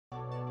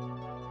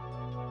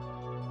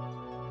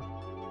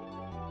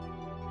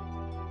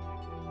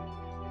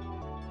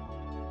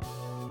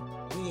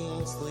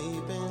ain't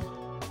sleeping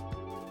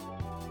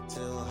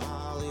till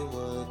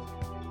Hollywood,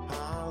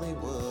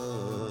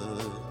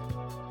 Hollywood.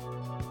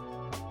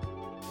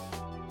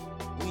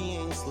 We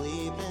ain't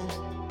sleeping.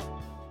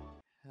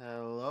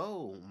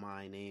 Hello,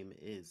 my name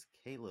is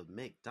Caleb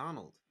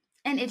McDonald.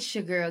 And it's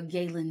your girl,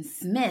 Galen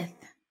Smith.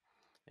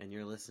 And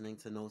you're listening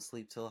to No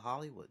Sleep Till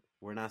Hollywood.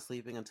 We're not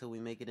sleeping until we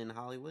make it in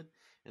Hollywood.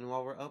 And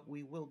while we're up,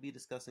 we will be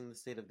discussing the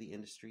state of the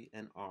industry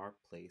and our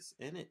place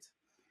in it.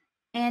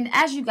 And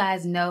as you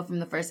guys know from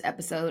the first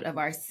episode of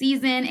our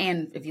season,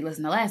 and if you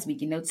listen to last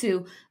week, you know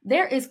too,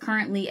 there is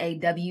currently a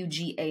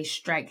WGA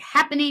strike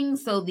happening.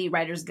 So the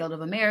Writers Guild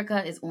of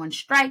America is on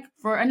strike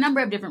for a number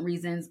of different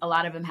reasons, a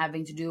lot of them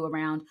having to do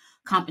around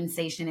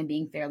compensation and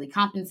being fairly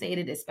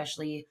compensated,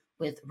 especially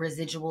with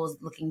residuals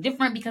looking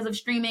different because of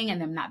streaming and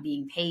them not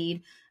being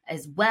paid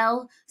as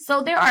well.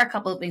 So there are a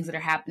couple of things that are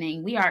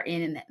happening. We are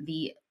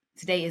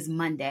today is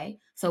Monday,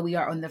 so we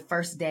are on the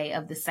first day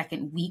of the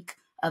second week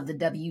of the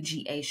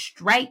WGA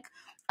strike.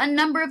 A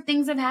number of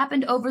things have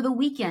happened over the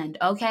weekend,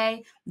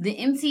 okay? The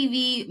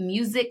MTV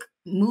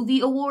Movie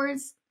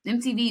Awards,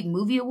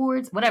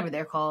 whatever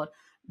they're called,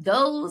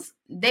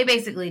 they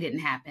basically didn't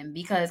happen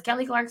because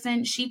Kelly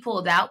Clarkson, she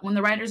pulled out when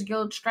the Writers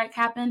Guild strike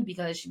happened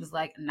because she was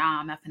like, nah,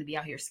 I'm not going to be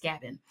out here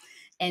scabbing.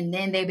 And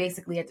then they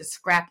basically had to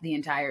scrap the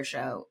entire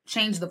show,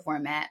 change the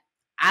format.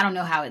 I don't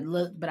know how it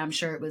looked, but I'm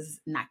sure it was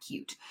not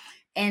cute.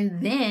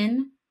 And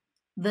then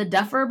the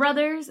Duffer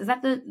Brothers, they're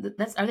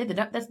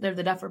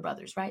the Duffer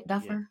Brothers, right?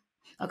 Duffer?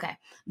 Yeah. Okay.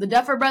 The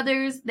Duffer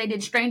Brothers, they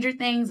did Stranger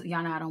Things.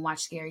 Y'all know I don't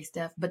watch scary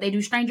stuff, but they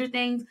do Stranger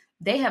Things.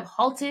 They have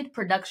halted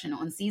production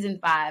on season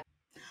 5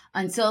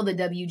 until the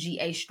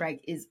WGA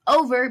strike is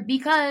over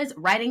because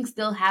writing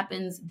still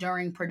happens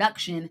during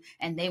production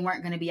and they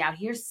weren't going to be out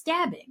here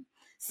scabbing.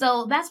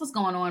 So that's what's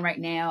going on right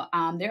now.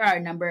 There are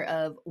a number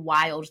of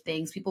wild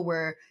things. People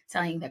were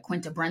saying that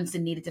Quinta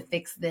Brunson needed to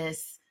fix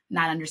this,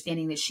 not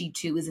understanding that she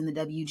too is in the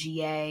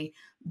WGA.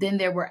 Then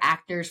there were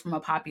actors from a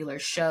popular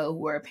show who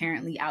were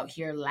apparently out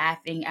here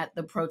laughing at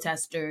the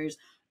protesters.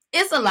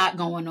 It's a lot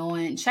going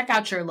on. Check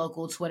out your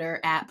local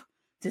Twitter app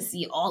to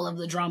see all of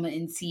the drama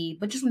and tea.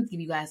 But just want to give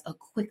you guys a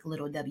quick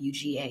little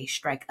WGA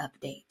strike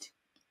update.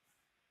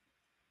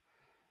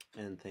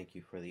 And thank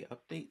you for the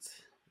updates.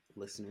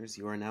 Listeners,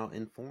 you are now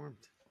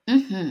informed.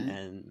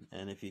 Mm-hmm.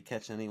 And if you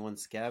catch anyone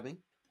scabbing,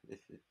 if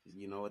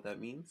you know what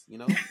that means,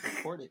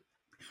 report it.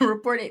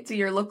 Report it to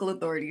your local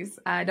authorities.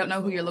 I don't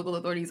know who your local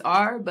authorities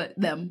are, but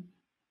them.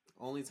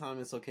 Only time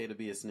it's okay to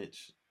be a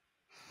snitch.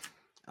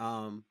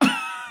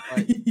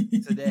 But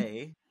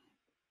today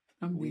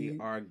we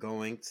are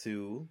going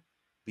to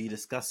be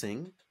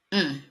discussing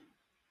a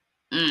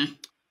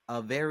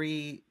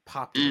very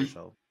popular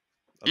show,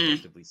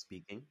 objectively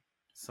speaking.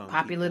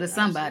 Popular to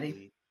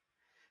somebody.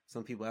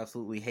 Some people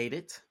absolutely hate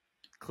it,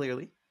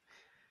 clearly.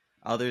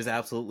 Others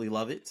absolutely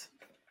love it,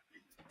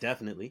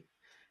 definitely.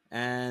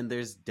 And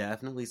there's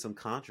definitely some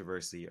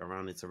controversy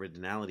around its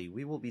originality.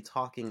 We will be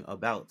talking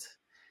about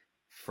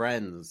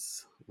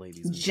Friends,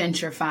 ladies and gentlemen.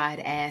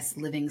 Gentrified ass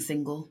living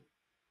single.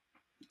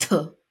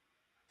 Tuh.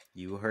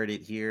 You heard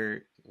it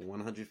here,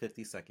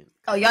 152nd.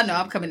 Oh, y'all know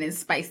I'm coming in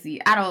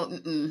spicy. I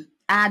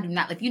do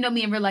not. If you know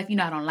me in real life, you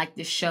know I don't like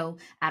this show.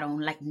 I don't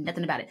like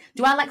nothing about it.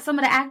 Do I like some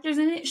of the actors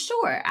in it?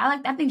 Sure.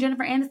 I think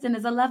Jennifer Aniston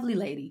is a lovely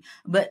lady.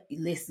 But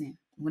listen,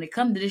 when it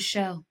comes to this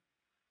show,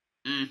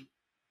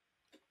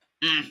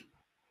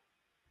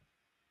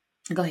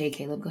 Go ahead,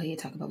 Caleb. Go ahead,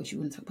 talk about what you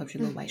want to talk about,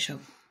 your little white show.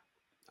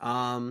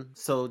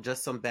 So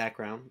just some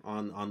background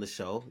on the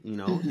show.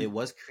 It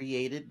was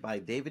created by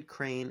David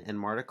Crane and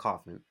Marta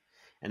Kauffman,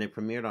 and it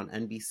premiered on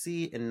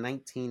NBC in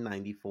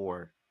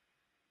 1994.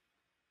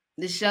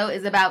 The show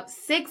is about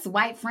 6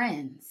 white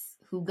friends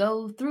who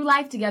go through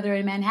life together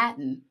in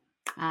Manhattan.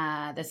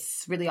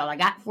 That's really all I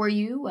got for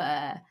you.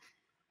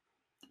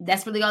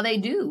 That's really all they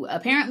do.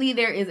 Apparently,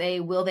 there is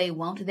a will they,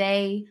 won't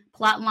they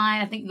plot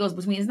line. I think it goes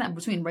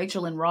between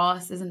Rachel and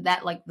Ross? Isn't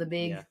that like the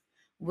big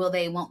will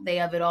they, won't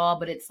they of it all?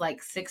 But it's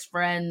like 6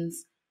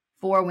 friends,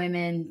 4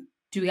 women,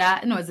 2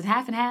 guys. No, is it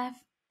half and half?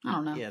 I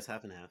don't know. Yeah, it's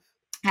half and half.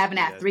 Half and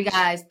half. 3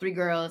 guys, 3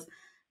 girls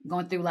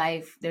going through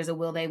life. There's a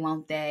will they,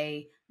 won't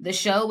they. The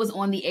show was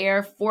on the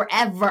air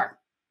forever.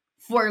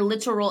 For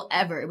literal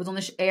ever. It was on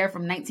the air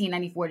from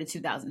 1994 to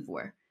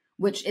 2004.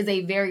 Which is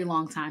a very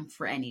long time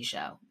for any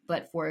show.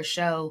 But for a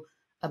show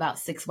about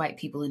 6 white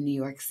people in New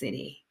York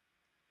City,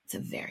 it's a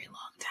very long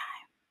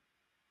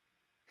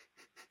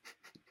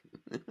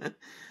time.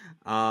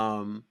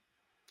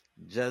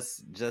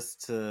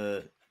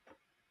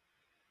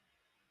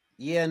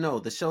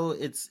 The show,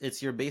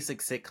 it's your basic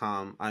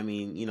sitcom. I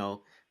mean,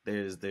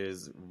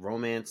 there's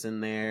romance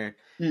in there.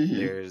 Mm-hmm.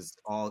 There's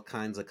all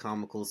kinds of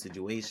comical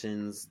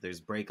situations.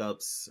 There's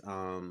breakups.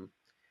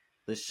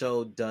 The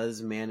show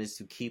does manage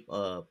to keep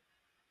a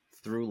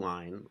through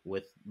line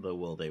with the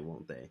will they,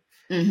 won't they.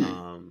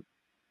 Mm-hmm.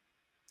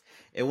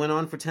 It went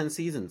on for 10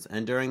 seasons,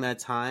 and during that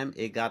time,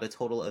 it got a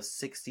total of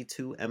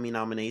 62 Emmy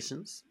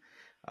nominations.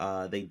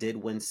 They did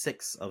win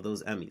 6 of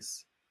those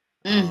Emmys.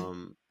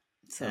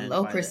 It's a And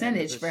low by the end of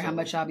percentage the for how show,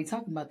 much y'all be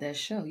talking about that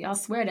show. Y'all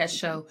swear that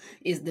show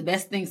is the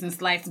best thing since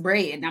sliced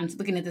bread. And I'm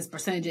looking at this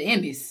percentage of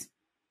Emmys.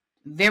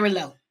 Very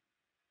low.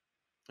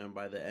 and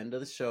by the end of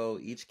the show,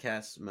 each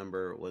cast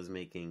member was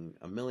making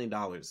 $1 million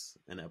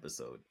an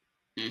episode,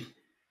 and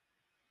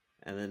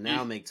then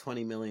now make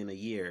 $20 million a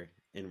year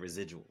in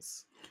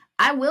residuals.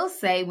 I will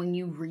say, when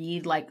you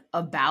read like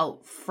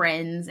about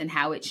Friends and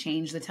how it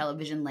changed the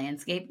television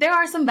landscape, there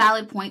are some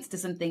valid points to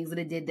some things that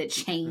it did that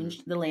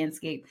changed the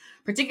landscape.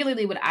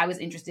 Particularly, what I was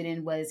interested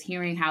in was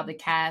hearing how the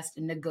cast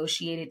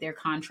negotiated their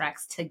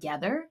contracts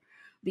together.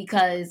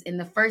 Because in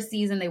the first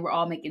season, they were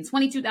all making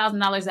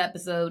 $22,000 an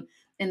episode.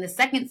 In the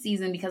second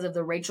season, because of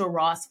the Rachel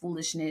Ross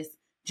foolishness,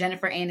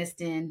 Jennifer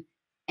Aniston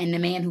and the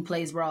man who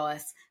plays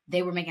Ross,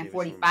 they were making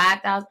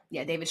 $45,000.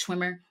 Yeah, David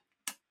Schwimmer.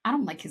 I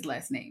don't like his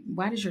last name.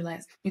 Why does your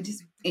last name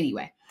just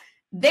anyway?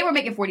 They were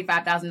making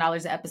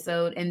 $45,000 an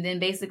episode, and then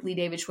basically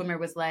David Schwimmer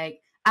was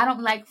like, I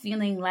don't like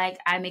feeling like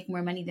I make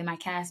more money than my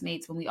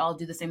castmates when we all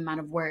do the same amount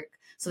of work.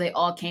 So they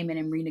all came in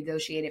and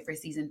renegotiated for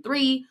season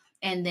 3,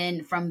 and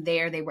then from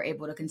there they were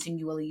able to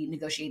continually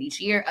negotiate each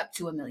year up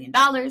to $1 million.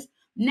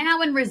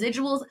 Now in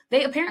residuals,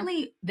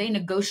 they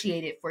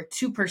negotiated for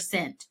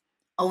 2%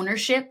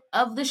 ownership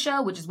of the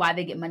show, which is why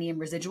they get money in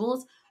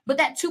residuals. But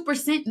that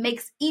 2%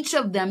 makes each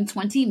of them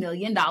 $20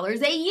 million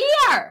a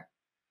year.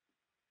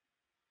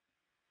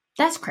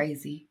 That's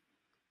crazy.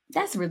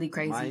 That's really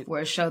crazy for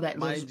a show that's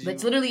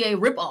literally a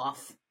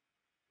ripoff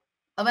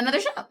of another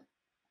show.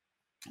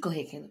 Go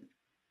ahead, Caleb.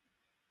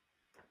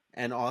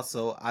 And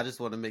also, I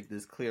just want to make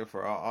this clear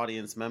for our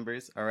audience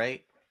members, all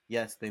right?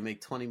 Yes, they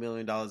make $20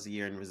 million a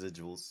year in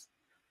residuals,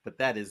 but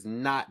that is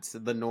not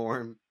the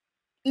norm.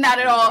 Not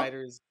at all.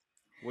 Writers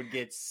would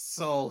get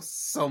so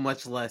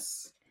much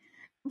less.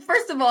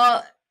 First of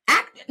all,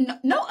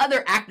 no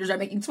other actors are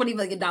making $20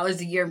 million a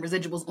year in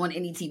residuals on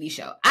any TV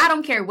show. I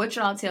don't care what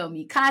y'all tell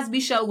me. Cosby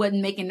Show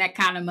wasn't making that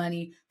kind of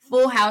money.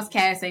 Full House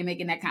cast ain't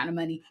making that kind of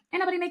money. Ain't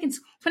nobody making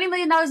 $20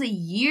 million a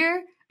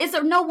year. It's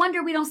no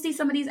wonder we don't see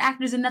some of these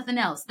actors in nothing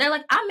else. They're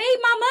like, I made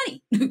my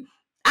money.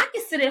 I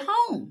can sit at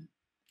home,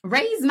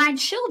 raise my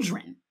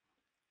children,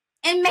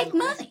 and make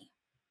money.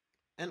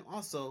 And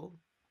also,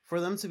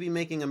 for them to be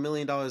making $1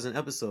 million an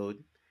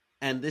episode,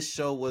 and this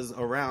show was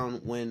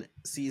around when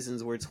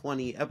seasons were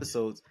 20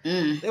 episodes,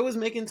 they was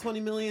making $20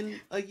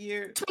 million a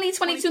year.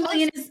 22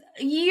 million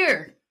a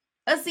year,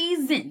 a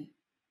season.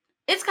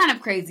 It's kind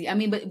of crazy. I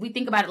mean, but we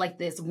think about it like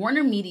this.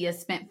 Warner Media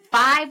spent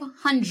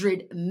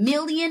 $500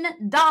 million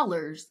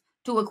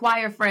to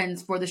acquire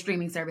Friends for the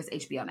streaming service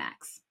HBO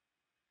Max.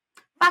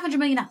 $500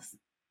 million.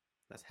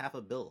 That's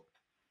 $500 million.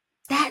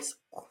 That's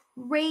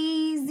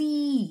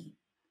crazy.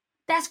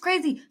 That's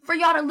crazy for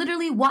y'all to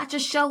literally watch a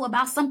show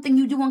about something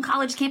you do on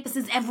college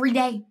campuses every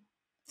day.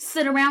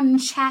 Sit around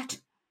and chat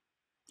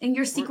in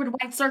your secret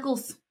white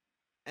circles.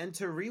 And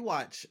to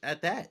rewatch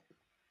at that.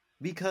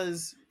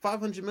 Because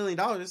 $500 million,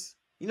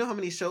 you know how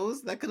many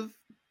shows that could have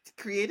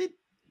created?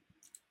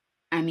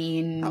 I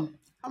mean,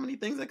 how many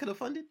things that could have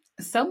funded?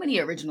 So many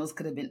originals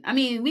could have been. I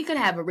mean, we could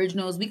have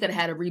originals. We could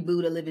have had a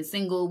reboot of Living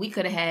Single. We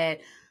could have had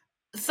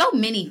so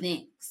many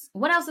things.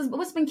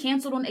 What's been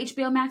canceled on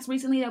HBO Max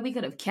recently that we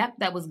could have kept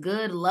that was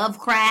good?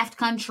 Lovecraft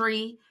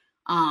Country,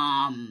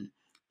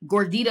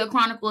 Gordita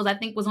Chronicles, I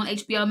think was on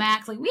HBO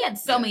Max. Like, we had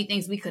so many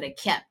things we could have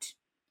kept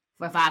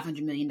for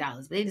 $500 million,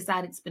 but they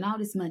decided to spend all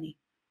this money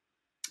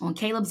on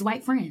Caleb's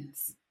white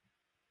friends.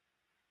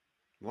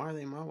 Why are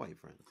they my white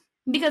friends?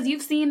 Because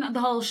you've seen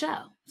the whole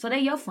show, so they're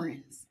your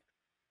friends.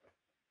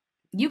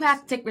 You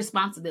have to take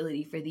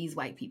responsibility for these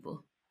white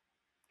people.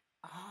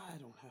 I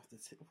don't have to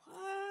take... What?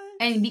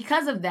 And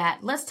because of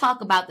that, let's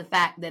talk about the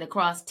fact that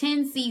across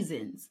 10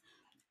 seasons,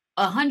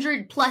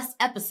 100 plus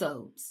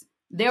episodes,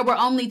 there were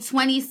only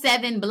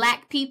 27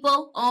 Black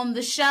people on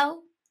the show,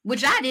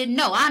 which I didn't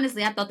know.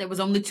 Honestly, I thought there was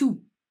only 2.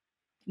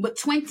 But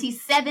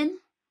 27?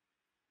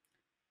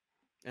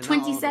 And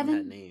 27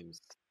 had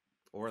names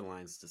or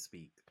lines to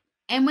speak.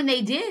 And when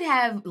they did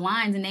have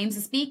lines and names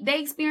to speak,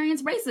 they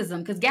experienced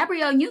racism because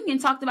Gabrielle Union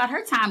talked about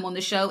her time on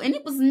the show, and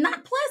it was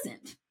not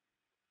pleasant.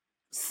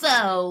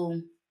 So,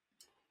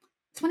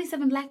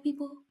 27 Black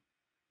people?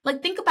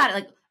 Like, think about it.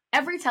 Like,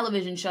 every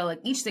television show,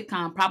 like each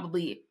sitcom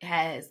probably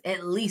has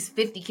at least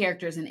 50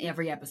 characters in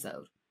every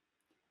episode.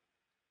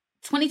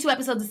 22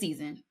 episodes a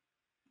season.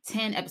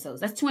 10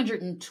 episodes. That's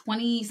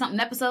 220-something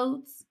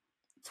episodes.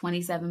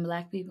 27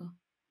 Black people.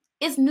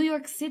 It's New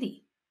York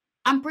City.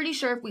 I'm pretty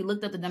sure if we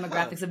looked at the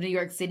demographics of New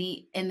York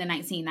City in the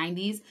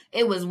 1990s,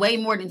 it was way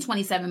more than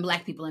 27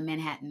 Black people in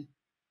Manhattan.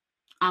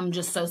 I'm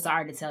just so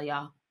sorry to tell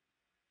y'all.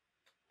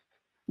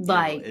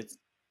 Like,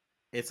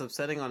 it's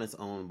upsetting on its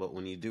own, but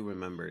when you do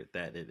remember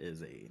that it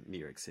is a New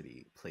York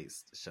City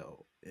placed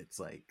show, it's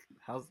like,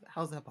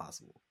 how's that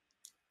possible?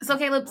 So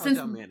Caleb,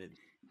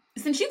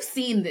 since you've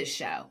seen this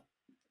show,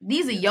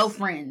 these are your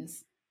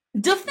friends.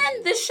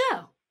 Defend this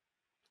show.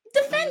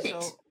 Defend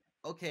it.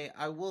 Okay,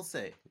 I will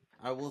say,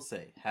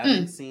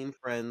 having seen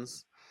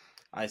Friends,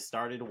 I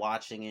started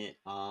watching it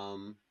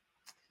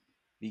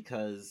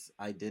because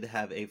I did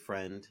have a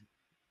friend.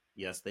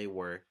 Yes, they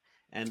were.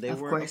 and they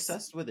Of were course.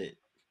 obsessed with it.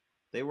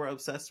 They were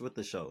obsessed with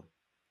the show.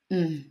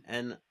 Mm.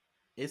 And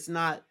it's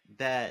not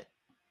that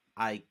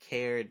I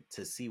cared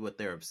to see what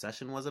their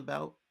obsession was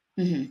about.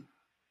 Mm-hmm.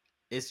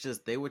 It's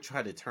just they would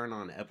try to turn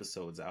on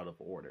episodes out of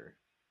order.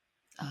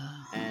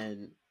 Uh-huh.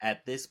 And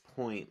at this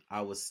point,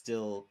 I was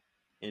still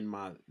in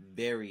my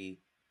very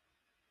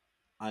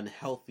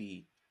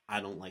unhealthy, I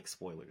don't like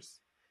spoilers.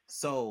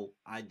 So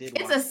I did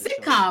It's watch a the show.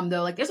 sitcom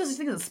though. Like there's such a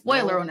thing as a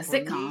spoiler on a For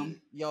sitcom.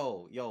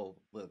 me,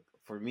 look,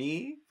 for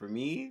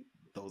me,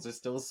 those are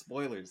still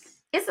spoilers.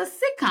 It's a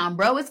sitcom,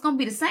 bro. It's gonna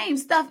be the same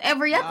stuff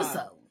every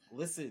episode.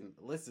 Listen.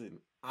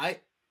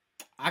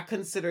 I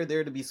consider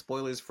there to be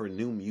spoilers for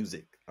new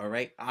music. All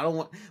right, I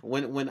don't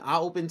want when I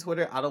open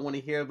Twitter, I don't want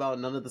to hear about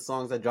none of the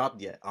songs that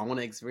dropped yet. I want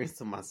to experience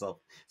them myself.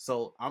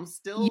 So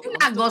You're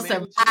not gonna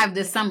survive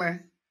this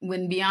summer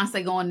when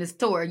Beyonce go on this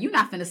tour. You're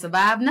not finna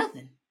survive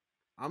nothing.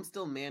 I'm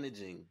still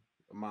managing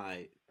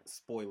my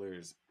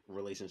spoilers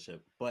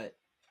relationship, but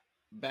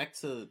back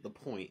to the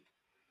point.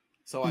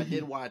 So I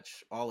did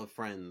watch all of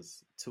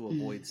Friends to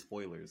avoid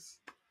spoilers.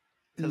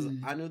 Because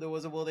I knew there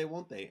was a will they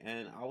won't they,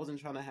 and I wasn't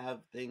trying to have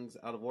things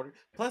out of order.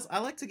 Plus, I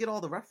like to get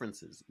all the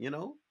references,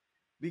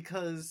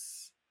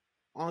 because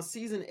on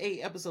season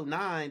 8, episode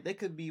 9, they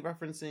could be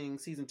referencing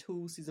season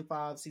 2, season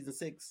 5, season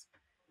 6,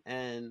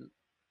 and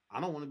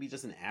I don't want to be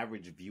just an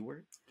average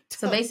viewer.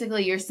 So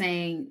basically, you're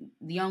saying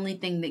the only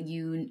thing that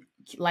you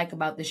like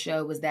about the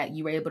show was that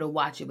you were able to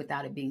watch it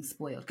without it being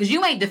spoiled, because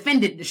you ain't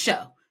defended the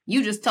show.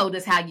 You just told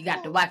us how you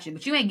got to watch it,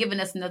 but you ain't given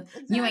us nothing.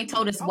 Exactly. You ain't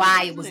told us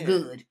why it was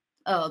good.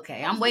 Oh,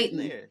 okay. I'm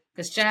waiting.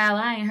 Because, child,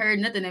 I ain't heard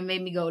nothing that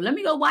made me go, let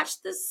me go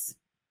watch this.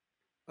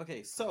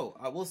 Okay, so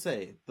I will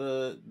say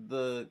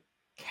the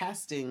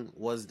casting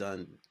was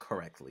done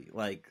correctly.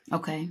 Like,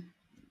 okay,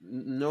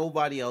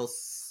 nobody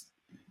else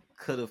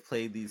could have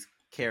played these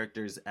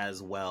characters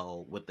as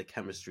well with the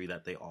chemistry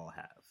that they all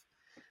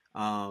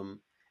have.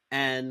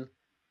 And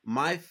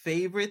my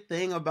favorite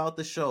thing about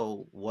the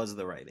show was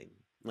the writing.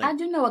 Like, I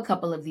do know a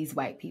couple of these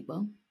white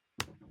people.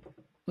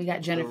 We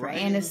got Jennifer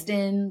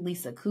Aniston,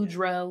 Lisa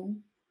Kudrow,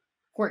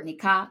 Courtney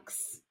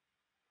Cox.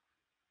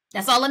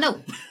 That's all I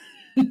know.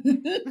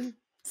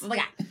 That's all I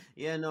got.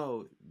 Yeah,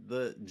 no,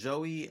 the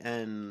Joey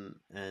and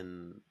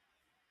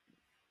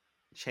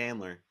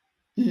Chandler,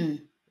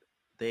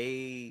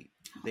 they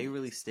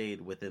really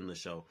stayed within the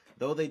show.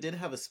 Though they did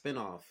have a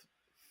spinoff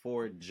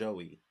for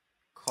Joey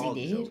called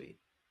Joey.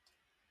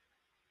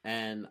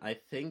 And I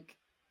think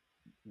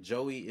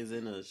Joey is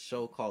in a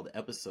show called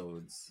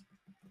Episodes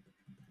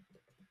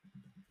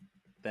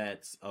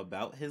that's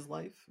about his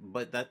life,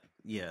 but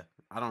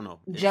I don't know.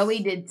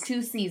 Joey did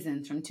 2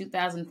 seasons from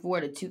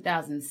 2004 to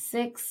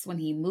 2006 when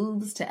he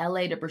moves to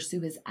LA to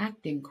pursue his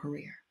acting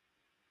career.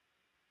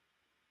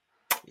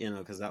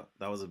 Because that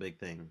was a big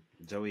thing.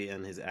 Joey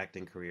and his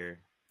acting career.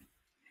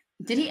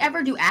 Did he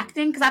ever do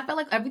acting? Because I felt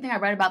like everything I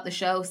read about the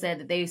show said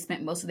that they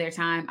spent most of their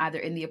time either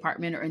in the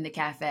apartment or in the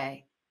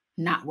cafe,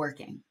 not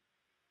working.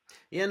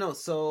 Yeah, no.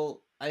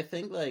 So I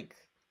think like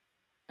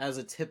as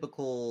a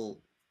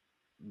typical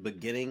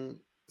beginning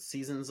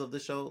seasons of the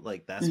show,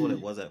 like that's what it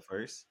was at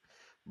first.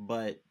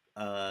 But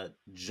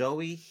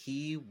Joey,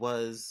 he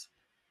was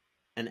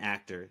an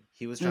actor.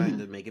 He was trying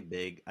to make it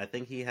big. I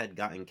think he had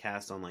gotten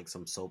cast on like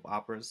some soap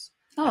operas.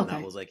 And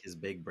that was like his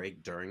big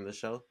break during the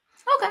show.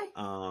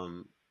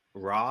 Okay.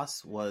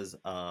 Ross was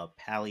a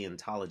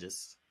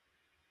paleontologist.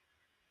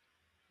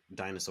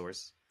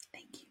 Dinosaurs.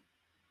 Thank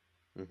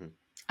you.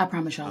 I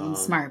promise y'all I'm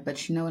smart,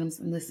 but you know what I'm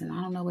saying? Listen,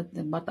 I don't know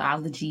about the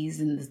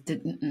ologies and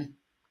the...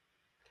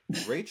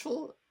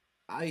 Rachel,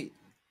 I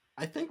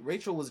think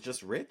Rachel was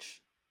just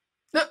rich.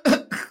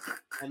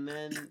 And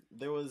then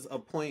there was a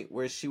point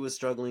where she was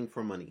struggling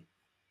for money.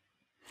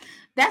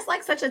 That's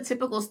like such a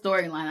typical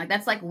storyline. Like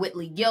that's like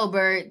Whitley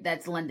Gilbert.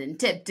 That's London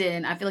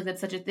Tipton. I feel like that's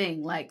such a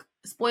thing. Like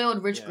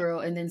spoiled rich girl,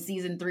 and then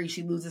season 3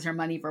 she loses her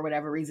money for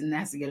whatever reason and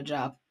has to get a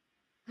job.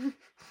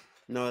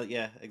 No,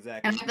 yeah,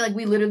 exactly. And I feel like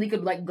we literally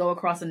could like go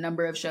across a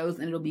number of shows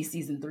and it'll be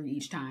season 3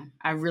 each time.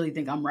 I really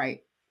think I'm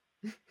right.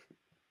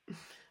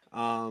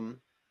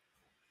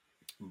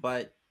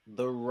 But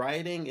the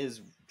writing is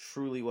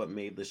truly what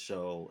made the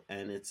show,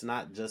 and it's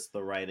not just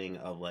the writing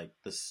of like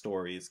the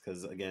stories,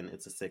 because again,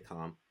 it's a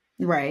sitcom.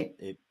 Right.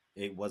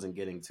 It wasn't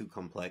getting too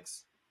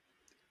complex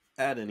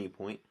at any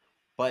point,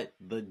 but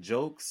the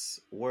jokes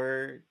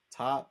were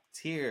top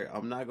tier.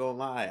 I'm not gonna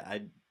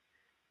lie.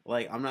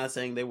 I'm not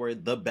saying they were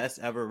the best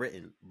ever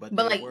written, but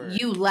like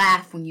you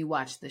laugh when you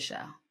watch the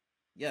show.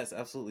 Yes,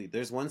 absolutely.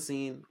 There's one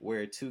scene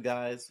where 2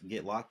 guys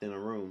get locked in a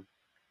room.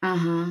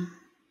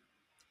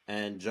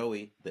 And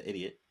Joey, the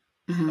idiot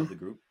of the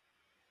group,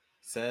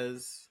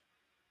 says,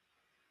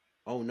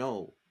 "Oh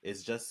no,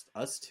 it's just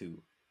us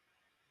 2.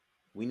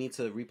 We need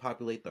to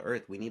repopulate the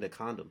earth. We need a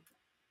condom."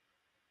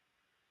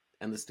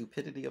 And the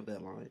stupidity of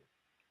that line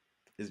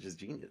is just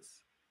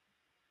genius.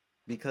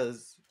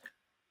 Because...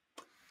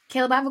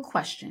 Caleb, I have a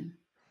question.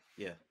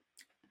 Yeah.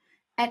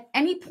 At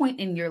any point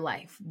in your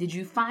life, did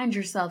you find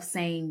yourself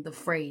saying the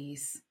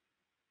phrase,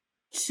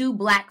 "too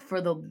black for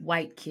the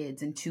white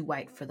kids and too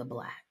white for the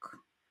black"?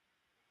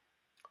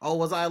 Oh,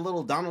 was I a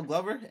little Donald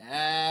Glover?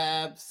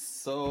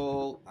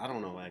 So I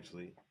don't know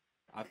actually.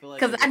 I feel like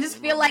Because it I was just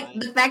in my feel like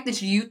mind. the fact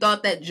that you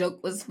thought that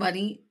joke was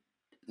funny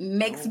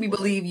makes No, me but like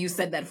believe you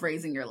said that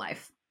phrase in your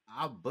life.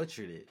 I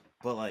butchered it.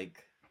 But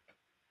like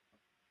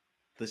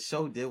the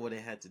show did what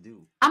it had to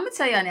do. I'm gonna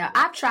tell y'all now,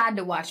 I've tried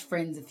to watch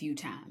Friends a few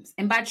times.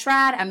 And by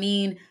tried, I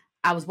mean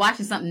I was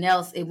watching something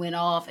else, it went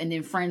off, and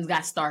then Friends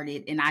got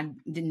started, and I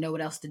didn't know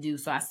what else to do,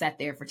 so I sat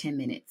there for 10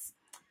 minutes.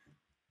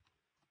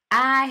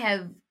 I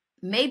have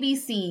maybe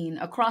seen,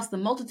 across the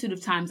multitude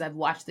of times I've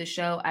watched this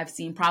show, I've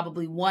seen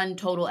probably one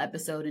total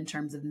episode in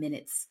terms of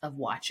minutes of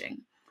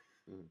watching.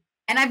 Mm.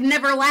 And I've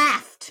never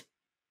laughed.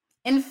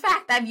 In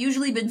fact, I've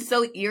usually been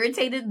so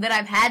irritated that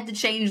I've had to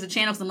change the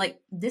channel because I'm like,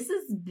 this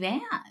is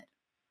bad.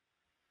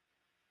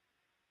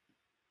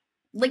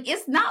 Like,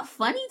 it's not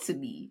funny to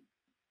me.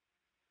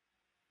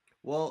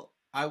 Well,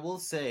 I will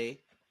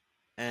say,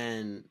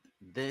 and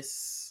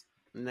this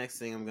next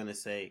thing I'm gonna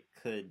say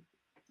could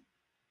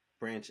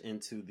branch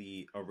into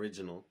the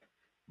original,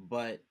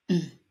 but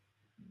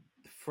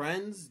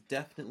Friends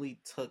definitely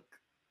took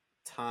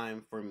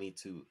time for me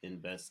to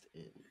invest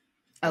in.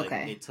 Like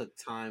Okay. it took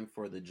time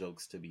for the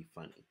jokes to be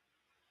funny.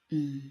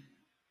 Mm.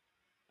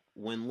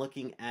 When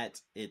looking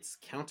at its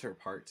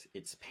counterpart,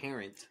 its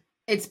parent,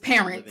 It's Living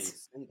Parent,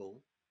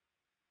 Single,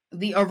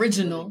 the Living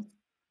original,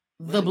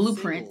 the Living Single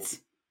blueprint.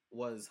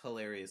 was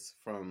hilarious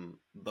from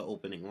the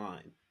opening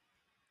line.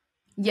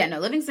 Yeah, no,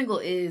 Living Single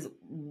is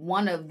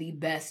one of the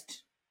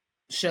best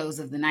shows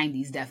of the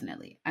 90s,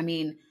 definitely. I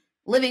mean,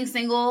 Living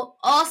Single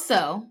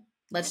also,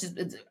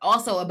 it's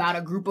also about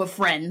a group of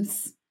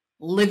friends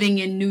living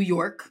in New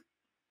York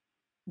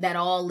that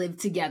all live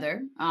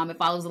together. It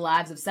follows the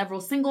lives of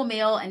several single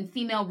male and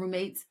female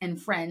roommates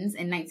and friends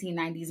in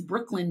 1990s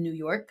Brooklyn, New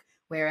York,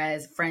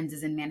 whereas Friends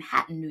is in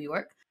Manhattan, New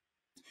York.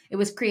 It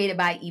was created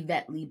by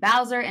Yvette Lee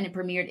Bowser and it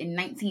premiered in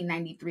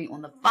 1993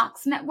 on the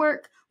Fox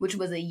network, which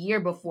was a year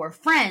before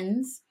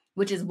Friends,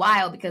 which is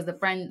wild because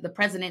the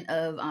president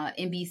of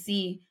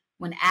NBC,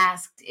 when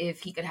asked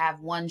if he could have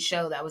one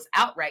show that was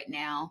out right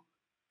now,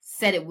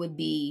 said it would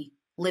be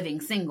Living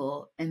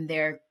Single, and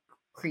they're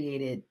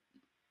created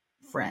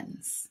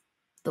Friends,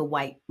 the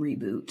white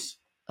reboot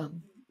of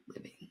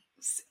Living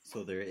Single.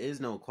 So there is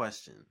no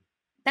question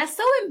That's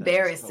so that the show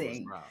was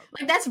embarrassing. robbed.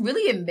 Like, that's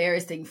really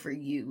embarrassing for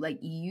you. Like,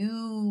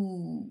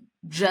 you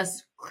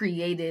just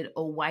created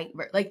a white,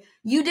 like,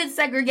 you did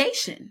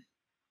segregation.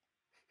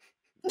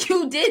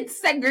 You did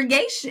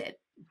segregation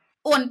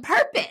on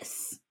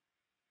purpose.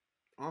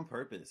 On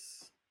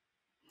purpose.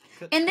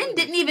 And then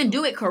didn't even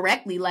do it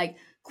correctly. Like,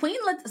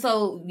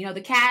 so, you know,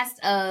 the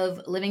cast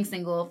of Living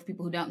Single, for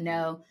people who don't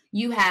know,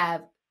 you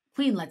have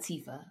Queen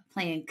Latifah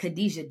playing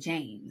Khadijah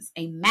James,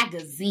 a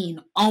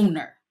magazine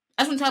owner.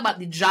 I just want to talk about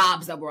the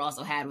jobs that were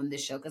also had on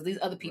this show, because these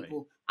other people,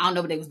 right, I don't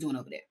know what they was doing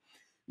over there.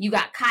 You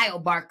got Kyle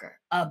Barker,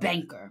 a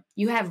banker.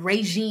 You have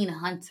Regine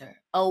Hunter,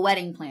 a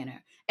wedding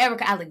planner.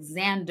 Erica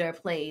Alexander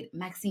played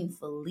Maxine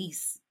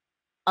Felice,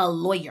 a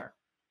lawyer.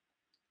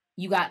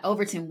 You got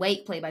Overton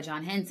Wake, played by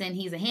John Henson.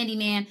 He's a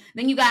handyman.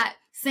 Then you got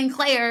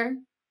Sinclair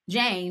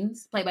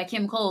James, played by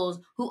Kim Coles,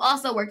 who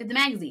also worked at the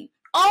magazine.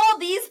 All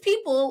these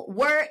people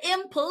were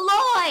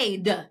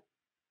employed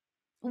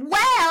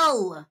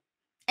well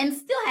and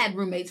still had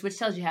roommates, which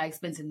tells you how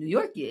expensive New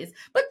York is.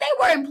 But they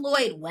were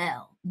employed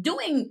well,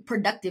 doing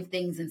productive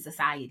things in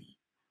society.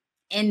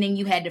 And then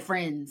you had the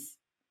friends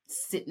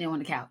sitting there on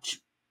the couch.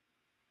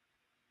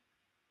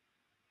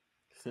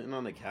 Sitting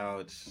on the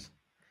couch,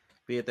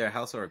 be it their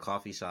house or a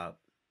coffee shop.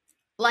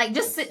 Like,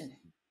 just sitting.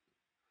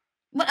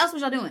 What else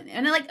was y'all doing?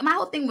 And then, like, my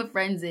whole thing with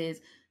Friends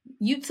is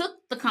you took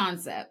the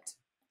concept,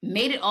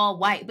 made it all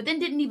white, but then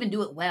didn't even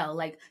do it well.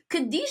 Like,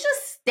 Khadijah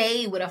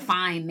stayed with a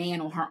fine man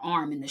on her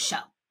arm in the show.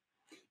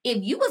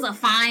 If you was a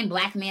fine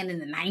black man in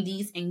the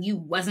 90s and you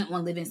wasn't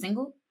on Living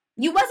Single,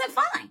 you wasn't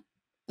fine.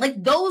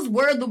 Like, those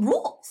were the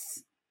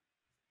rules.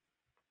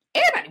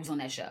 Everybody was on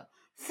that show.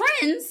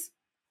 Friends,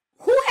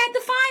 who had the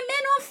fine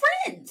men on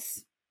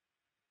Friends?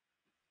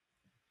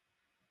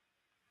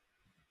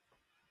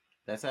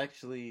 That's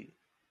actually,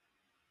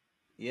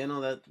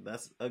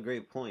 that's a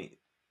great point.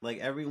 Like,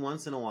 every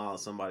once in a while,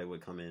 somebody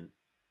would come in.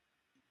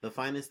 The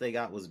finest they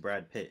got was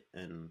Brad Pitt,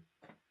 and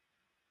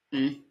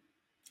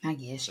I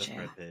guess, child.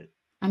 Brad Pitt.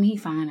 I mean,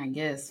 he's fine, I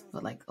guess, for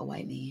like a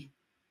white man.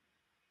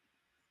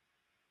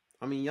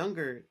 I mean,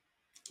 younger.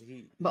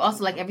 But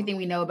also, like, everything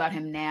we know about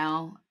him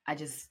now, I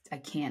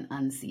can't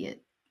unsee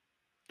it.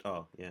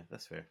 Oh, yeah,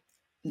 that's fair.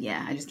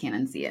 Yeah, I just can't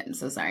unsee it. I'm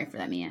so sorry for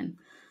that man.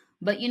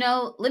 But, you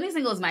know, Living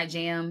Single is my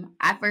jam.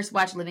 I first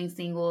watched Living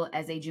Single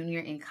as a junior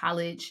in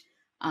college.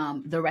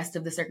 The rest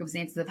of the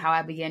circumstances of how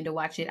I began to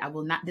watch it, I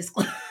will not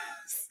disclose.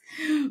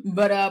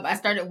 But I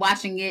started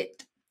watching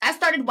it. I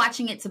started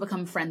watching it to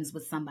become friends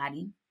with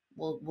somebody.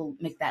 We'll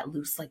make that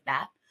loose like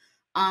that.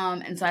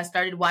 And so I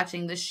started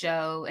watching the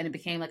show, and it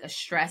became like a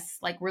stress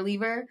like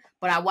reliever.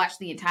 But I watched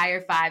the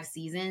entire 5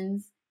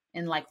 seasons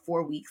in like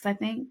 4 weeks, I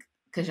think.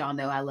 Because y'all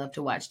know I love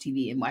to watch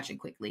TV and watch it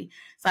quickly.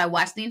 So I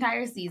watched the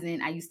entire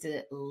season. I used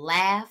to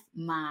laugh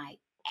my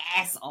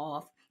ass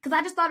off because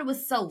I just thought it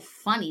was so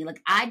funny.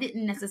 Like, I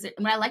didn't necessarily,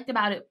 what I liked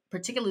about it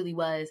particularly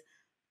was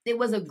it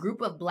was a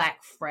group of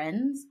Black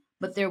friends,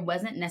 but there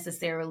wasn't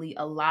necessarily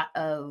a lot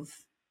of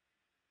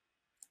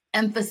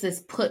emphasis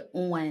put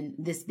on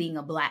this being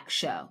a Black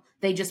show.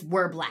 They just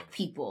were Black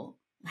people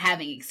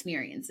having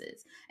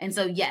experiences. And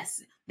so,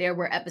 yes, there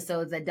were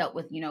episodes that dealt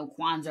with, you know,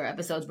 Kwanzaa,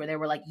 episodes where there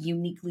were like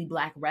uniquely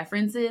Black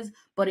references,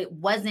 but it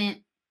wasn't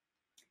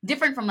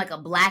different from like a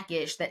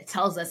Blackish that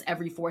tells us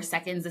every 4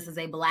 seconds this is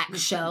a Black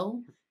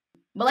show.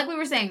 But like we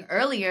were saying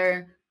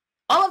earlier,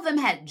 all of them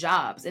had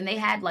jobs, and they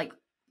had like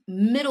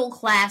middle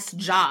class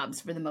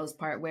jobs for the most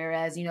part.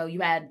 Whereas, you know,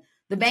 you had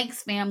the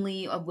Banks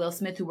family of Will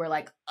Smith who were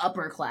like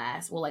upper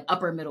class, well, like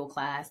upper middle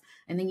class.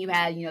 And then you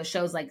had, you know,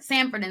 shows like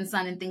Sanford and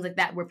Son and things like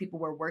that where people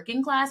were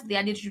working class. But the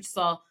idea that you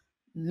saw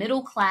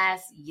middle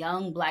class,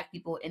 young Black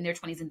people in their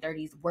 20s and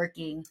 30s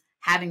working,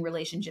 having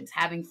relationships,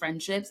 having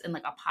friendships in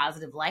like a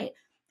positive light,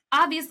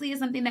 obviously is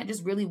something that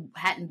just really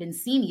hadn't been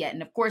seen yet.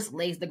 And of course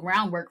lays the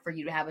groundwork for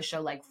you to have a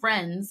show like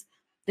Friends,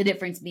 the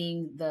difference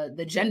being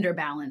the gender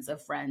balance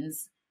of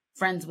Friends.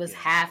 Friends was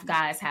half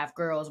guys, half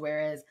girls,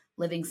 whereas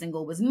Living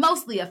Single was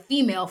mostly a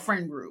female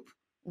friend group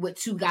with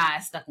 2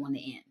 guys stuck on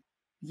the end.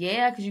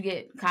 Yeah, because you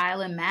get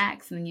Kyle and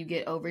Max, and then you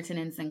get Overton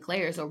and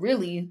Sinclair. So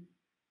really,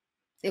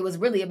 it was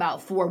really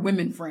about 4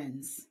 women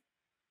friends.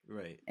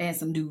 Right. And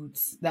some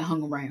dudes that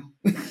hung around.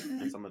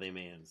 And some of their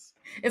men's.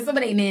 And some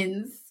of their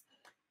men's.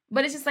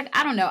 But it's just like,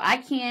 I don't know. I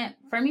can't,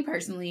 for me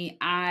personally,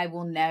 I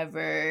will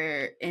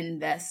never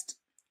invest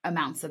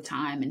amounts of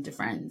time into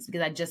Friends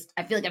because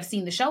I feel like I've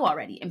seen the show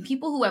already. And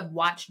people who have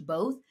watched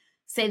both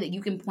say that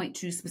you can point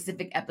to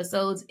specific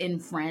episodes in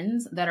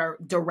Friends that are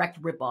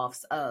direct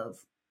ripoffs of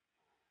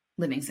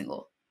Living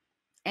Single.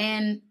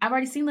 And I've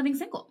already seen Living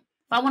Single.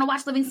 If I want to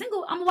watch Living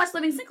Single, I'm going to watch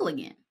Living Single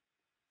again.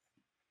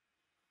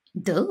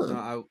 Duh.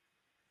 No,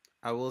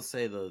 I will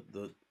say the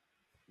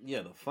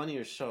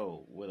funnier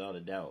show, without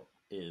a doubt,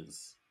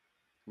 is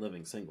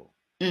Living Single.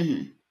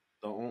 Mm-hmm.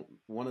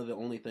 One of the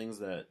only things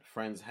that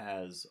Friends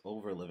has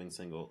over Living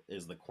Single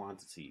is the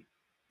quantity.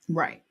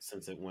 Right.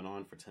 Since it went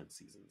on for 10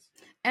 seasons.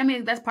 I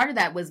mean, that's part of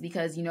that was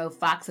because, you know,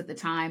 Fox at the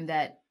time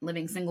that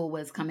Living Single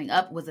was coming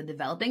up was a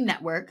developing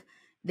network.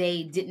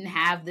 They didn't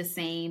have the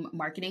same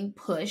marketing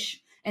push.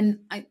 And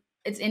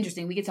it's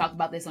interesting. We could talk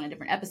about this on a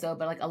different episode,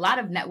 but like a lot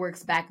of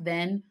networks back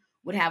then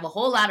would have a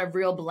whole lot of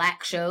real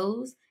Black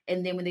shows.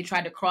 And then when they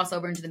tried to cross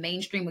over into the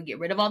mainstream, would get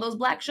rid of all those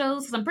Black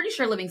shows. Because I'm pretty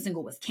sure Living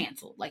Single was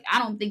canceled. Like, I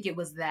don't think it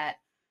was that,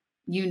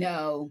 you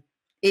know,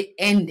 it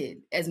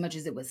ended as much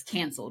as it was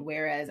canceled.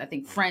 Whereas I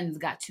think Friends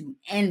got to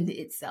end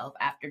itself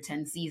after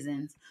 10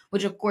 seasons,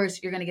 which of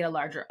course you're going to get a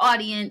larger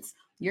audience.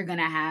 You're going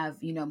to have,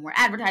 you know, more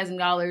advertising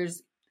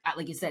dollars.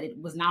 Like you said,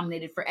 it was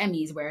nominated for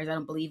Emmys, whereas I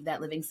don't believe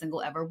that Living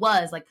Single ever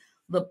was. Like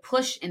the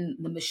push in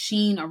the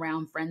machine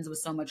around Friends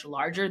was so much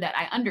larger that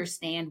I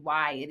understand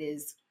why it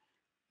is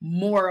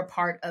more a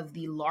part of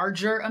the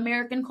larger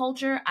American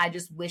culture. I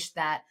just wish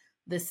that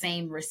the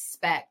same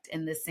respect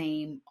and the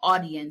same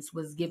audience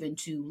was given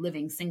to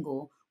Living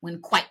Single when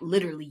quite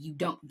literally you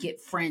don't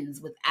get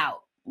Friends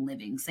without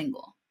Living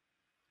Single.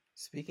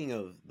 Speaking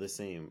of the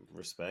same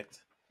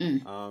respect,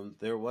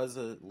 there was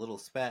a little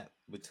spat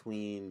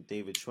between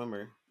David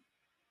Schwimmer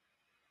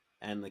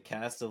and the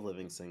cast of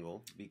Living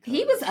Single. Because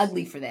he was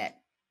ugly for that.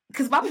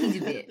 Because why would he do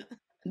that?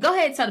 Go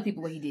ahead and tell the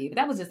people what he did. But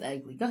that was just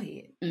ugly. Go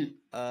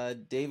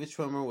ahead. David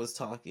Schwimmer was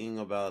talking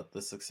about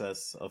the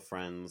success of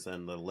Friends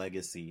and the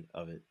legacy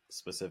of it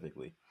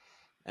specifically.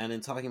 And in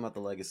talking about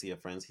the legacy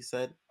of Friends, he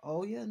said,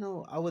 "Oh yeah,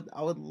 no, I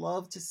would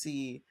love to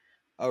see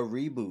a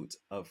reboot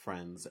of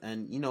Friends,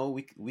 and you know,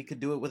 we could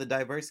do it with a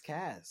diverse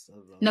cast."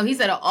 No, he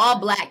said an all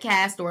Black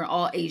cast or an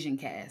all Asian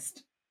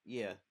cast.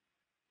 Yeah.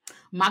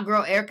 My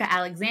girl Erica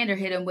Alexander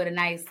hit him with a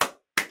nice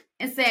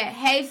and said,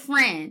 "Hey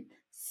friend,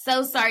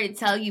 so sorry to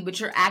tell you, but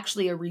you're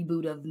actually a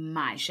reboot of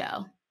my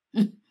show."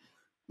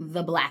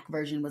 The Black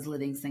version was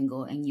Living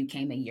Single, and you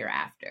came a year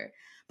after.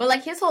 But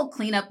like his whole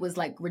cleanup was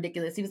like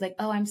ridiculous. He was like,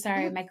 "Oh, I'm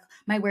sorry,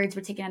 my words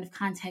were taken out of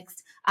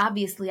context.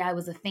 Obviously, I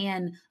was a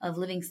fan of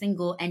Living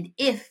Single, and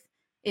if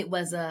it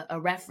was a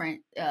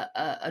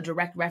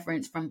direct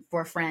reference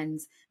for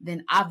Friends,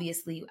 then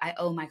obviously I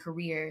owe my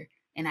career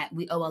and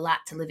we owe a lot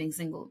to Living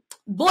Single."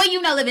 Boy,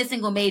 you know Living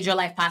Single made your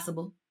life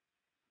possible.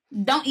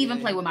 Don't even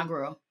play with my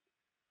girl.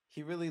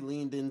 He really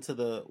leaned into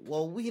the,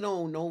 well, we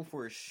don't know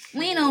for sure.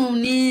 We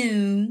don't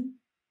know.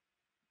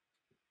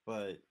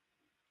 But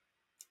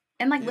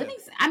and like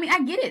I mean,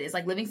 I get it. It's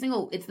like Living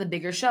Single, it's the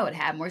bigger show. It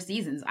had more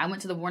seasons. I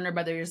went to the Warner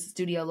Brothers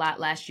studio lot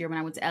last year when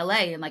I went to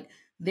LA, and like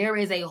there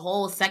is a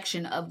whole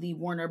section of the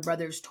Warner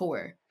Brothers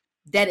tour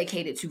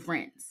dedicated to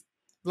Friends.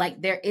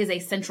 Like there is a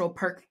Central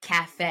Perk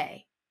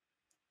cafe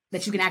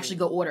that you can actually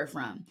go order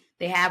from.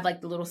 They have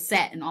like the little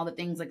set and all the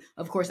things. Like,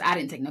 of course, I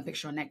didn't take no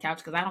picture on that couch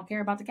because I don't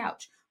care about the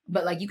couch.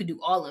 But like you could do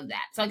all of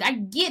that. So like I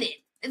get it.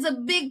 It's a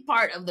big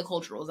part of the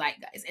cultural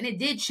zeitgeist, and it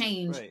did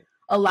change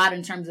a lot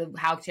in terms of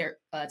how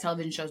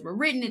television shows were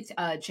written.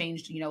 It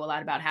changed, you know, a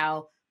lot about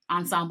how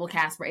ensemble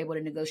casts were able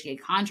to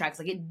negotiate contracts.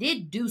 Like it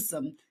did do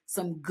some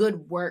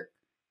good work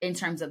in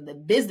terms of the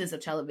business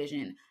of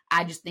television,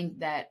 I just think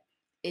that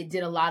it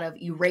did a lot of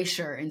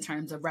erasure in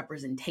terms of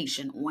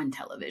representation on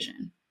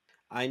television.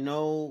 I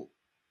know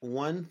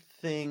one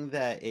thing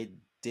that it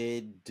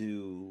did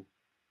do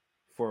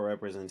for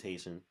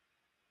representation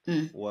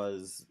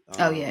was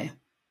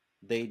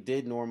they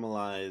did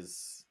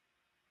normalize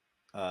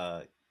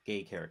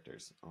gay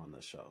characters on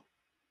the show.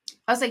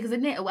 I was like, because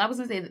I was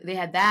gonna say they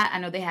had that. I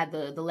know they had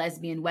the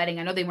lesbian wedding.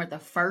 I know they weren't the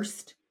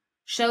first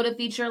show to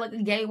feature like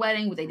a gay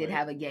wedding, but they did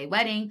have a gay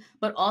wedding.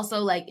 But also,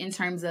 like, in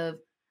terms of,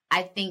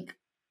 I think,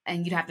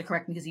 and you'd have to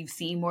correct me because you've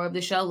seen more of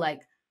the show,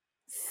 like,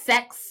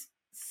 sex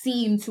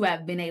seemed to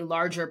have been a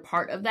larger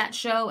part of that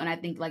show. And I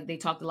think, like, they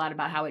talked a lot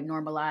about how it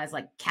normalized,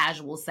 like,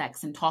 casual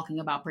sex and talking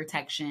about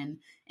protection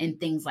and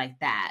things like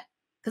that.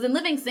 Because in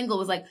Living Single, it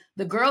was like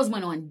the girls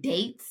went on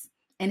dates,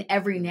 and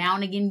every now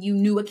and again you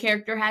knew a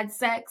character had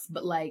sex,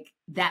 but like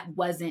that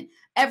wasn't,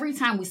 every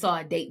time we saw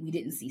a date, we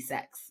didn't see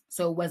sex.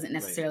 So it wasn't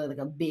necessarily like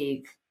a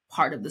big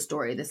part of the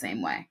story the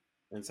same way.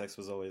 And sex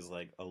was always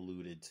like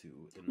alluded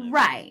to in that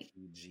right.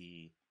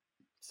 PG,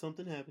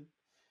 something happened.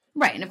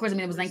 Right. And of course, I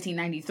mean, it was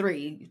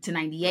 1993 to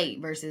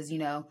 98 versus,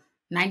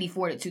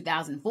 94 to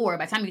 2004.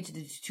 By the time you get to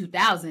the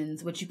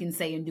 2000s, what you can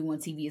say and do on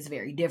TV is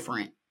very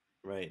different.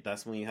 Right.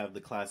 That's when you have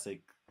the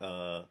classic,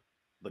 the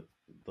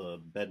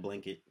bed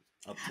blanket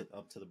up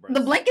to the breast.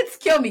 The blankets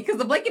kill me because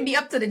the blanket be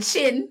up to the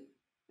chin.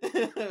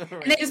 Right.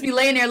 And they just be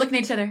laying there looking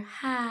at each other.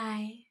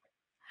 Hi.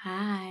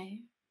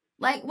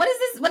 Like, what is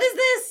this? What is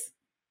this?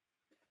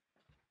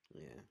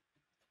 Yeah.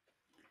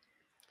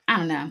 I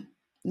don't know.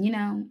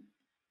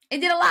 It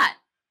did a lot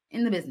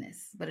in the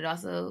business, but it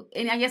also,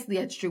 and I guess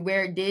that's true,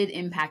 where it did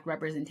impact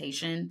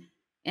representation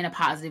in a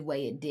positive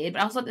way, it did.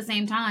 But also at the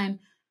same time,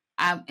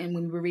 and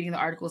when we were reading the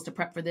articles to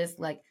prep for this,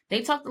 like,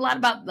 they talked a lot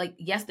about, like,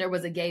 yes, there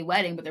was a gay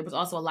wedding, but there was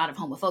also a lot of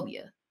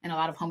homophobia and a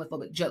lot of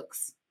homophobic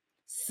jokes.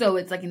 So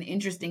it's like an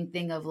interesting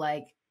thing of,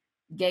 like,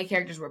 gay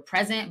characters were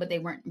present, but they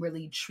weren't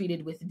really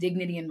treated with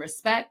dignity and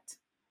respect.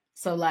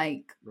 So,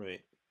 like,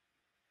 right.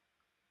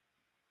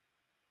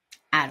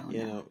 I don't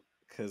know.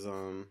 Because,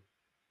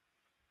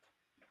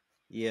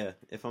 yeah,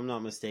 if I'm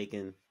not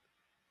mistaken,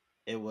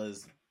 it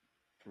was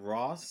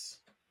Ross.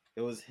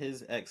 It was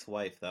his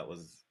ex-wife that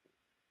was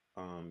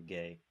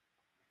gay.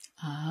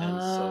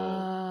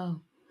 Oh.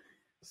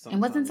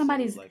 And wasn't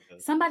somebody's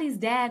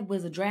dad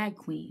was a drag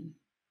queen.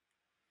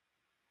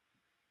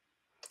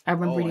 I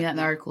remember reading that in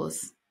the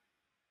articles.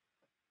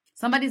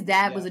 Somebody's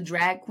dad was a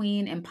drag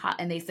queen,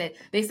 and they said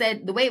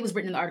the way it was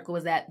written in the article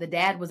was that the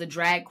dad was a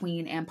drag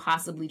queen and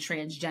possibly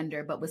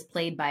transgender, but was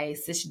played by a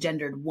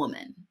cisgendered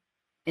woman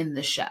in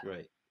the show.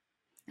 Right.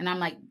 And I'm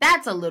like,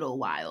 that's a little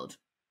wild.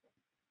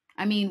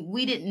 I mean,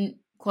 we didn't,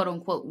 quote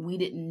unquote, we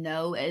didn't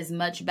know as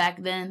much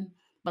back then,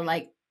 but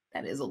like,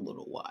 that is a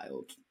little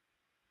wild.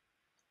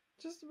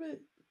 Just a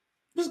bit.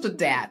 Just a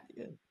tad.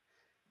 Yeah.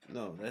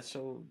 No, that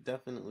show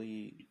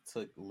definitely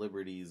took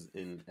liberties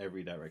in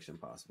every direction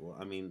possible.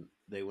 I mean,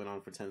 they went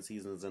on for 10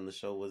 seasons and the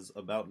show was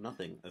about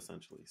nothing,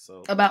 essentially.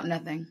 So about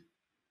nothing.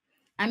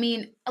 I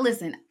mean,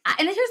 listen,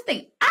 and here's the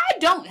thing. I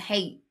don't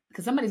hate,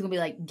 because somebody's going to be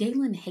like,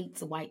 Galen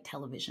hates white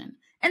television.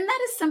 And that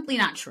is simply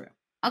not true.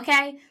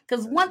 Okay?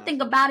 Because one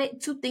thing about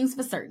it, two things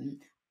for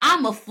certain.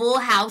 I'm a Full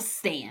House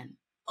stan.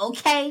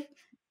 Okay?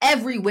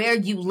 Everywhere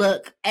you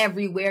look,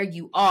 everywhere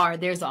you are,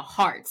 there's a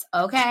heart.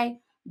 Okay?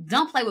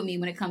 Don't play with me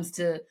when it comes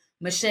to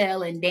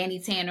Michelle and Danny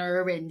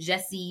Tanner and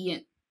Jesse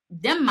and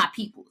them, my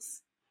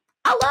peoples.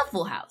 I love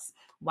Full House.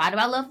 Why do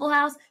I love Full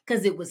House?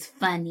 Because it was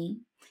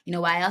funny. You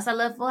know why else I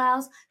love Full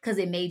House? Because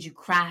it made you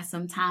cry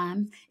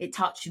sometimes. It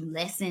taught you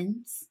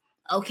lessons.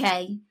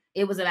 Okay?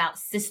 It was about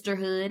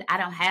sisterhood. I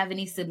don't have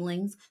any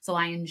siblings, so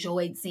I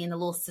enjoyed seeing the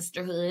little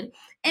sisterhood.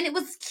 And it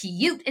was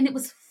cute and it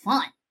was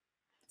fun.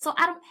 So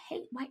I don't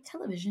hate white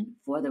television,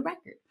 for the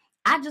record.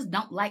 I just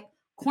don't like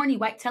corny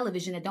white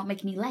television that don't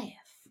make me laugh.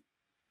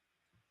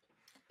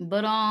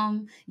 But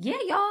yeah,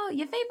 y'all,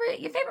 your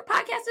favorite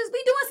podcasters,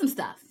 we doing some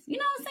stuff. You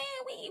know what I'm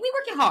saying? We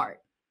working hard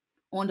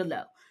on the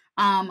low.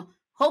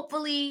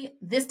 Hopefully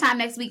this time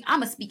next week, I'm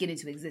gonna speak it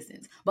into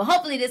existence. But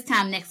hopefully this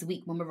time next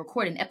week, when we're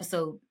recording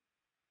episode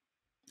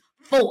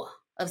 4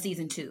 of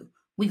season 2,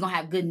 we gonna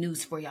have good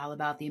news for y'all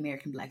about the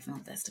American Black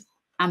Film Festival.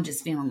 I'm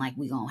just feeling like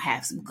we gonna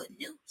have some good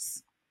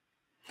news.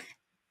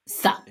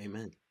 So,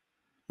 amen.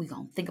 We're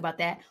going to think about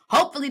that.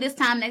 Hopefully this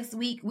time next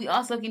week, we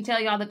also can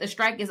tell y'all that the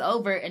strike is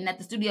over and that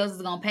the studios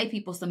is going to pay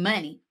people some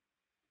money.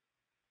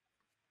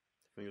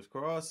 Fingers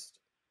crossed.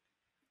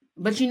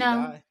 But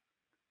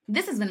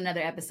this has been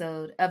another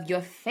episode of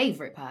your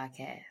favorite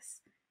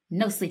podcast,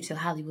 No Sleep Till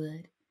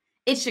Hollywood.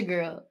 It's your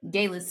girl,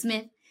 Galen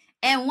Smith.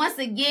 And once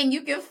again,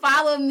 you can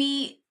follow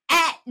me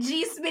at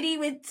G Smitty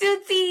with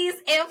 2 T's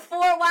and 4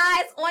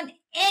 Y's on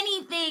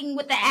anything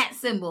with the @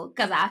 symbol,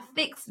 because I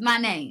fixed my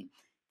name.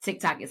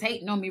 TikTok is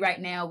hating on me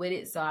right now with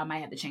it, so I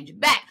might have to change it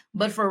back.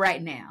 But for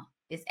right now,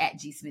 it's at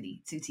G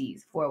Smitty, 2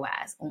 T's, 4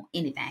 Y's on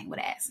anything with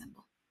an @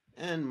 symbol.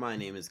 And my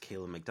name is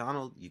Caleb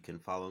McDonald. You can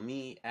follow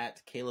me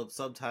at Caleb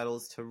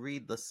Subtitles to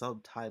read the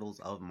subtitles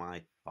of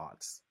my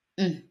thoughts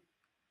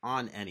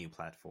on any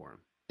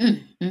platform.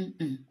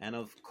 And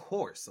of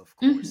course,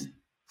 Mm-hmm.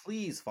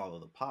 please follow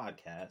the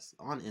podcast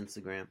on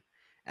Instagram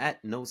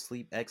at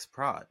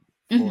NoSleepXProd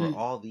for Mm-hmm.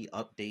 all the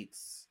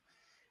updates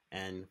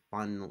and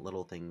fun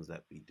little things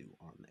that we do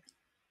on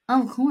there.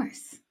 Of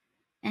course.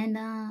 And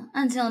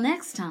until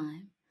next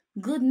time,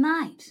 good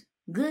night,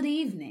 good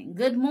evening,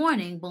 good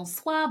morning,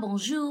 bonsoir,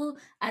 bonjour,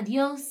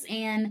 adios,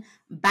 and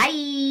bye.